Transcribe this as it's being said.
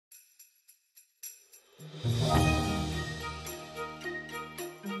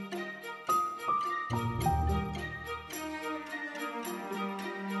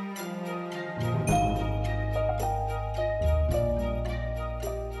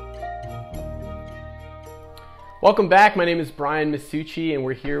Welcome back. My name is Brian Masucci, and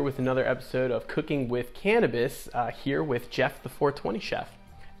we're here with another episode of Cooking with Cannabis, here with Jeff, the 420 chef.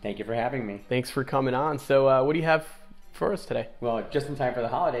 Thank you for having me. Thanks for coming on. So what do you have for us today? Well, just in time for the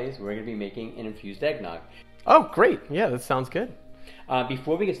holidays, we're going to be making an infused eggnog. Oh, great. Yeah, that sounds good.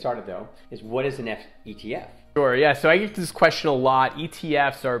 Before we get started, though, what is an ETF? Sure, yeah. So I get this question a lot.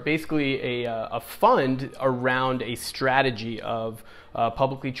 ETFs are basically a fund around a strategy of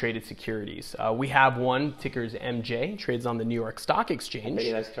publicly traded securities. We have one, ticker is MJ, trades on the New York Stock Exchange.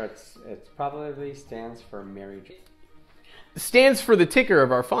 I bet it probably stands for Mary Jane. Stands for the ticker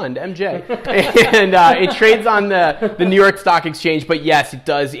of our fund, MJ. And it trades on the New York Stock Exchange, but yes, it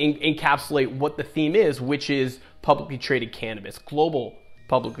does encapsulate what the theme is, which is publicly traded cannabis, global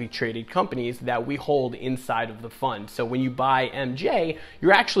publicly traded companies that we hold inside of the fund. So when you buy MJ,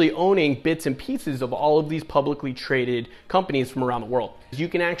 you're actually owning bits and pieces of all of these publicly traded companies from around the world. You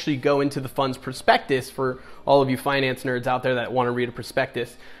can actually go into the fund's prospectus for all of you finance nerds out there that want to read a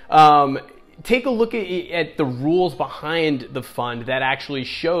prospectus. Take a look at the rules behind the fund that actually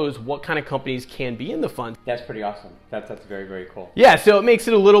shows what kind of companies can be in the fund. That's pretty awesome. That's very, very cool. Yeah, so it makes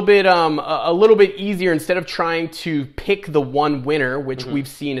it a little bit easier instead of trying to pick the one winner, which we've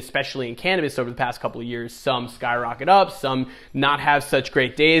seen especially in cannabis over the past couple of years. Some skyrocket up, some not have such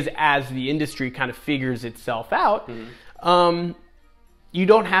great days as the industry kind of figures itself out. You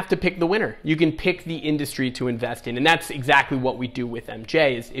don't have to pick the winner. You can pick the industry to invest in. And that's exactly what we do with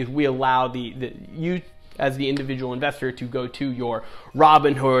MJ is we allow you as the individual investor to go to your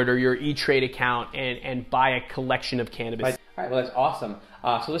Robinhood or your E-Trade account and buy a collection of cannabis. All right, well, that's awesome.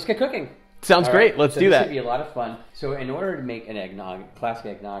 So let's get cooking. Sounds great. Let's do that. This should be a lot of fun. So in order to make an eggnog, classic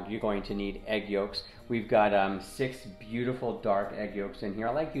eggnog, you're going to need egg yolks. We've got 6 beautiful dark egg yolks in here.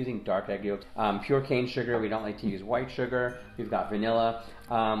 I like using dark egg yolks. Pure cane sugar. We don't like to use white sugar. We've got vanilla.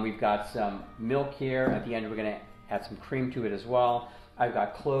 We've got some milk here. At the end, we're going to add some cream to it as well. I've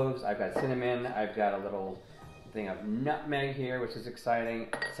got cloves. I've got cinnamon. I've got a little thing of nutmeg here, which is exciting.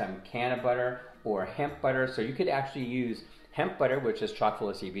 Some cannabutter or hemp butter. So you could actually use hemp butter, which is chock full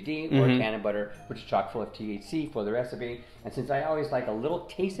of CBD, or cannabutter, which is chock full of THC for the recipe. And since I always like a little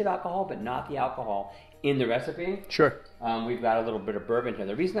taste of alcohol, but not the alcohol in the recipe, sure, we've got a little bit of bourbon here.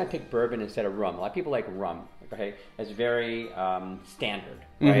 The reason I picked bourbon instead of rum, a lot of people like rum, okay? It's very standard,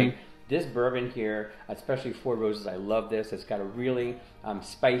 right? This bourbon here, especially Four Roses, I love this. It's got a really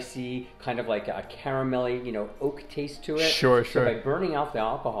spicy, kind of like a caramelly, oak taste to it. Sure. So by burning out the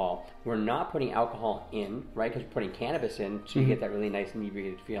alcohol, we're not putting alcohol in, right? Because we're putting cannabis in, so you get that really nice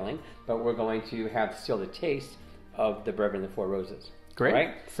inebriated feeling. But we're going to have still the taste of the bourbon, the Four Roses. Great.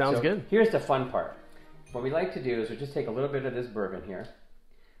 Right? Sounds good. Here's the fun part. What we like to do is we just take a little bit of this bourbon here,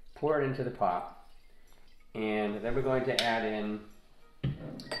 pour it into the pot, and then we're going to add in a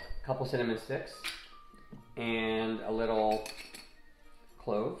couple cinnamon sticks and a little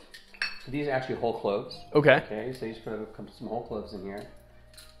clove. So these are actually whole cloves. Okay. Okay, so you just put some whole cloves in here.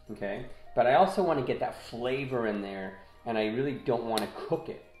 Okay, but I also want to get that flavor in there, and I really don't want to cook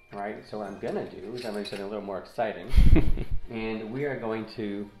it, right? So what I'm going to do is I'm going to do something a little more exciting, and we are going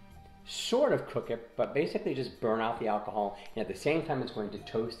to sort of cook it, but basically just burn out the alcohol, and at the same time it's going to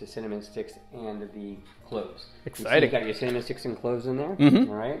toast the cinnamon sticks and the cloves. Exciting. You got your cinnamon sticks and cloves in there,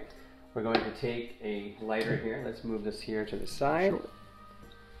 all right? We're going to take a lighter here. Let's move this here to the side. Sure.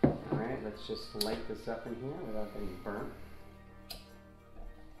 All right, let's just light this up in here without getting burnt.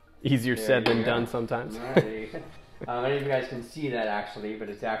 Easier said than done sometimes. I don't know if you guys can see that actually, but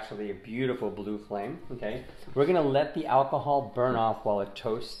it's actually a beautiful blue flame. Okay, we're going to let the alcohol burn off while it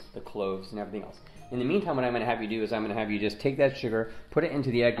toasts the cloves and everything else. In the meantime, what I'm going to have you do is I'm going to have you just take that sugar, put it into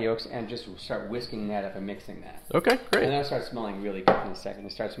the egg yolks, and just start whisking that up and mixing that. Okay, great. And then it'll start smelling really good in a second.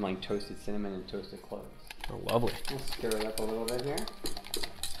 It'll start smelling toasted cinnamon and toasted cloves. Oh, lovely. Let's stir it up a little bit here.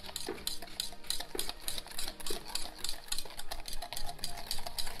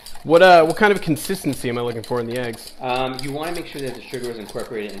 What kind of consistency am I looking for in the eggs? You want to make sure that the sugar is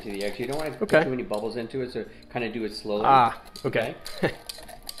incorporated into the eggs. You don't want to put too many bubbles into it, so kind of do it slowly. Okay.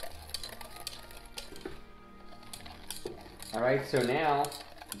 All right, so now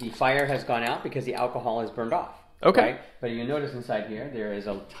the fire has gone out because the alcohol is burned off. Okay. Right? But you notice inside here, there is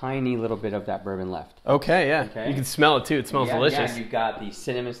a tiny little bit of that bourbon left. Okay, yeah. Okay. You can smell it too. It smells delicious. Yeah, you've got the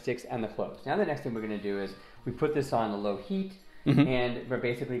cinnamon sticks and the cloves. Now the next thing we're going to do is we put this on a low heat, and we're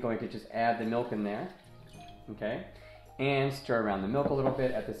basically going to just add the milk in there, okay, and stir around the milk a little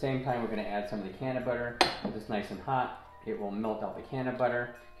bit. At the same time, we're going to add some of the cannabutter. If it's nice and hot, it will melt out the cannabutter.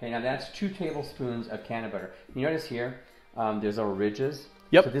 Okay, now that's 2 tablespoons of cannabutter. You notice here, there's little ridges.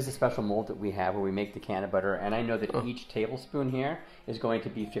 Yep. So this is a special mold that we have where we make the cannabutter, and I know that each tablespoon here is going to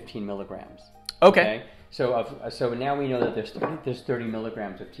be 15 milligrams. Okay. So now we know that there's 30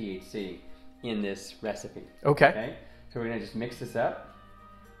 milligrams of THC in this recipe. Okay. So we're gonna just mix this up.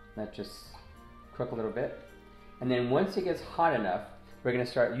 Let just cook a little bit, and then once it gets hot enough, we're gonna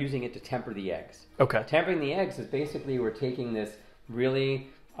start using it to temper the eggs. Okay. Tempering the eggs is basically we're taking this really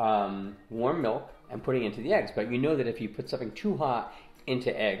warm milk and putting it into the eggs. But you know that if you put something too hot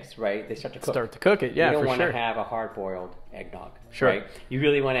into eggs, right, they start to cook. Start to cook it, yeah, for sure. You don't want to have a hard-boiled eggnog, sure. Right? You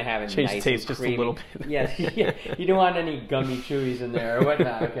really want to have it change nice the taste and just a little bit. Yes, yeah. You don't want any gummy chewies in there or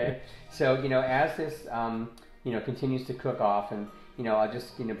whatnot. Okay. So as this continues to cook off, and I'll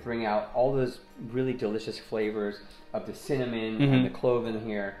just bring out all those really delicious flavors of the cinnamon and the clove in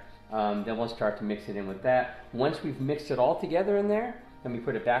here. Then we'll start to mix it in with that. Once we've mixed it all together in there, then we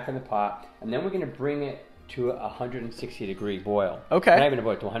put it back in the pot, and then we're going to bring it to a 160-degree boil. Okay. Not even a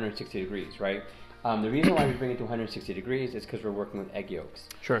boil, to 160 degrees, right? The reason why we bring it to 160 degrees is because we're working with egg yolks.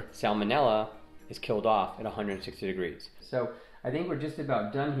 Sure. Salmonella is killed off at 160 degrees. So I think we're just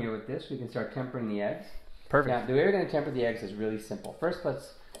about done here with this. We can start tempering the eggs. Perfect. Now, the way we're going to temper the eggs is really simple. First,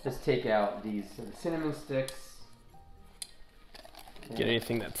 let's just take out these cinnamon sticks. Get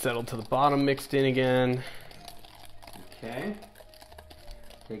anything that's settled to the bottom mixed in again. Okay.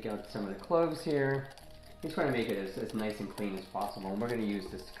 Take out some of the cloves here. Just trying to make it as nice and clean as possible. And we're going to use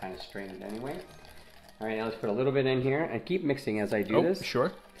this to kind of strain it anyway. All right, now let's put a little bit in here and keep mixing as I do this.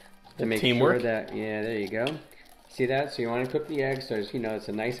 Sure. To make teamwork. sure that, yeah, there you go. See that? So you want to cook the eggs so it's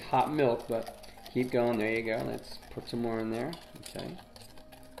a nice hot milk, but keep going. There you go. Let's put some more in there. Okay.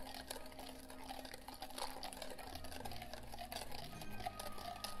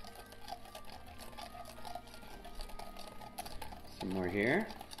 Some more here.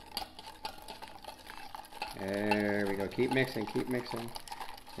 There we go. Keep mixing, keep mixing.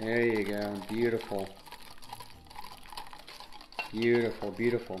 There you go. Beautiful. Beautiful,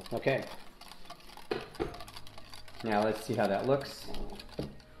 beautiful. Okay. Now let's see how that looks.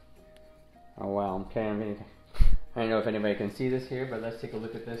 Oh wow. Okay, I don't know if anybody can see this here, but let's take a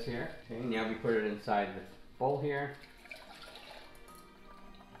look at this here. Okay, now we put it inside the bowl here.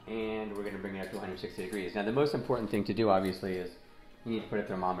 And we're going to bring it up to 160 degrees. Now the most important thing to do obviously is you need to put a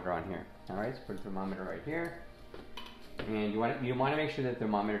thermometer on here. Alright, so put a thermometer right here. And you want to make sure that the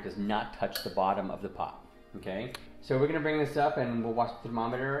thermometer does not touch the bottom of the pot. Okay? So we're going to bring this up and we'll watch the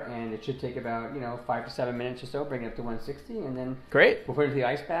thermometer, and it should take about 5 to 7 minutes or so, bring it up to 160, and then great. We'll put it into the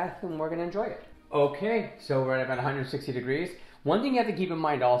ice bath and we're going to enjoy it. Okay, so we're at about 160 degrees. One thing you have to keep in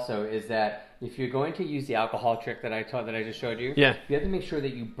mind also is that if you're going to use the alcohol trick that I just showed you, you have to make sure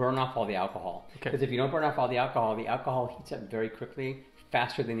that you burn off all the alcohol. Because if you don't burn off all the alcohol heats up very quickly,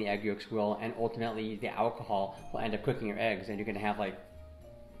 faster than the egg yolks will, and ultimately the alcohol will end up cooking your eggs, and you're going to have like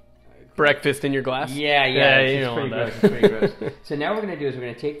breakfast in your glass. Yeah, it's pretty gross. It's pretty gross. So now what we're going to do is we're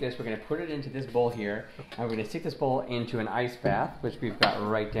going to take this, we're going to put it into this bowl here, and we're going to stick this bowl into an ice bath, which we've got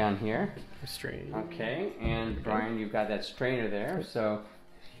right down here. Strain. Okay, and Brian, you've got that strainer there. So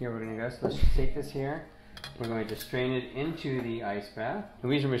here we're going to go. So let's just take this here. We're going to strain it into the ice bath. The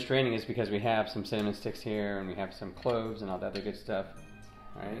reason we're straining is because we have some cinnamon sticks here, and we have some cloves and all that other good stuff.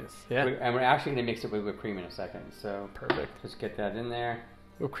 All right. Yeah. And we're actually going to mix it with whipped cream in a second. So perfect. Just get that in there.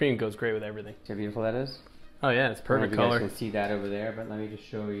 Whipped cream goes great with everything. See how beautiful that is? Oh yeah, it's perfect color. I don't know if you guys can see that over there, but let me just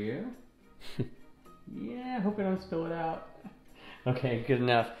show you. Yeah, I hope I don't spill it out. Okay, good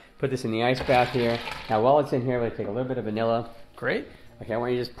enough. Put this in the ice bath here. Now while it's in here, we're going to take a little bit of vanilla. Great. Okay, I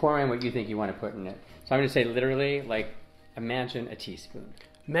want you to just pour in what you think you want to put in it. So I'm going to say literally, like, imagine a teaspoon.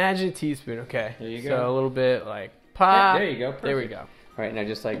 Imagine a teaspoon, okay. There you go. So a little bit like pop. Yeah, there you go. Perfect. There we go. All right, now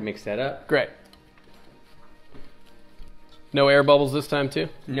just like mix that up. Great. No air bubbles this time too?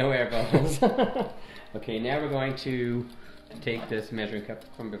 No air bubbles. Okay, now we're going to take this measuring cup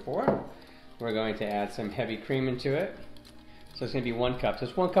from before. We're going to add some heavy cream into it. So it's going to be 1 cup. So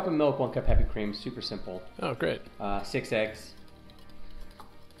it's 1 cup of milk, 1 cup heavy cream. Super simple. Oh, great. 6 eggs.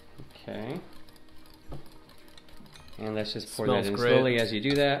 Okay. And let's just pour that in slowly as you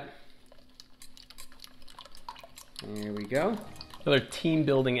do that. There we go. Another team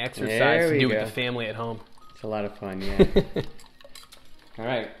building exercise to do with the family at home. It's a lot of fun, yeah. All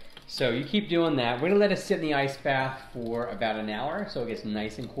right. So you keep doing that. We're going to let it sit in the ice bath for about an hour so it gets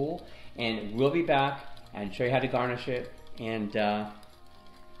nice and cool. And we'll be back and show you how to garnish it and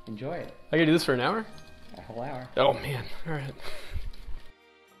enjoy it. I gotta do this for an hour? A whole hour. Oh, man. All right.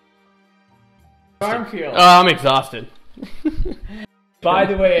 Arm feel. Oh, I'm exhausted. By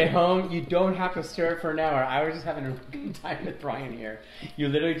the way, at home, you don't have to stir it for an hour. I was just having a good time with Brian here. You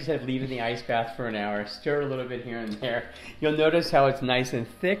literally just have to leave it in the ice bath for an hour, stir a little bit here and there. You'll notice how it's nice and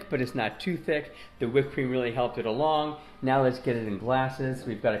thick, but it's not too thick. The whipped cream really helped it along. Now let's get it in glasses.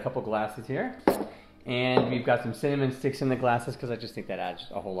 We've got a couple glasses here. And we've got some cinnamon sticks in the glasses because I just think that adds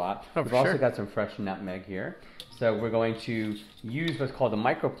a whole lot. We've also got some fresh nutmeg here. So we're going to use what's called the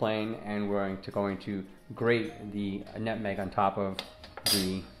microplane, and we're going to grate the nutmeg on top of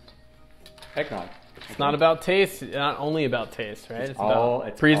the eggnog. It's not about taste, not only about taste, right? It's all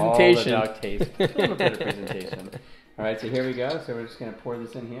about presentation. All about taste. A little bit of presentation. All right, so here we go. So we're just going to pour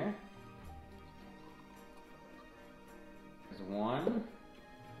this in here. There's one.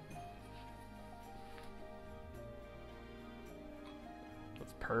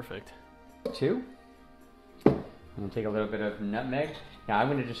 That's perfect. Two. I'm going to take a little bit of nutmeg. Now I'm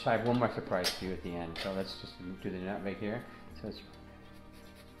going to just have one more surprise for you at the end. So let's just do the nutmeg here. So let's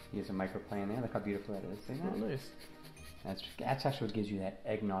use a microplane there. Look how beautiful that is. See that? Oh, nice. That's actually what gives you that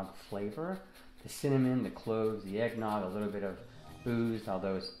eggnog flavor. The cinnamon, the cloves, the eggnog, a little bit of booze,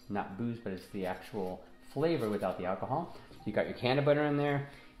 although it's not booze, but it's the actual flavor without the alcohol. You got your cannabutter in there.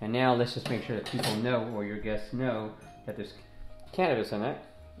 And now let's just make sure that people know, or your guests know, that there's cannabis in it.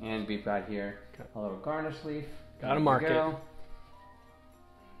 And we've got here a little garnish leaf. Gotta mark it.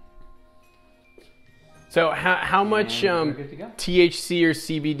 So how much THC or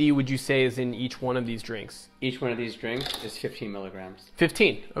CBD would you say is in each one of these drinks? Each one of these drinks is 15 milligrams.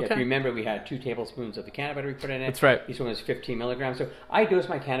 15, okay. Yeah, if you remember, we had 2 tablespoons of the cannabutter we put in it. That's right. Each one is 15 milligrams. So I dose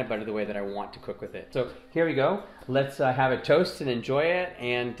my cannabutter the way that I want to cook with it. So here we go. Let's have a toast and enjoy it.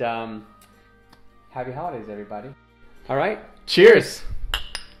 And happy holidays, everybody. All right. Cheers.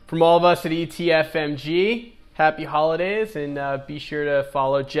 From all of us at ETFMG. Happy holidays, and be sure to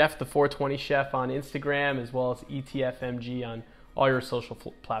follow Jeff, the 420 Chef, on Instagram, as well as ETFMG on all your social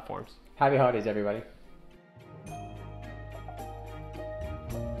platforms. Happy holidays, everybody.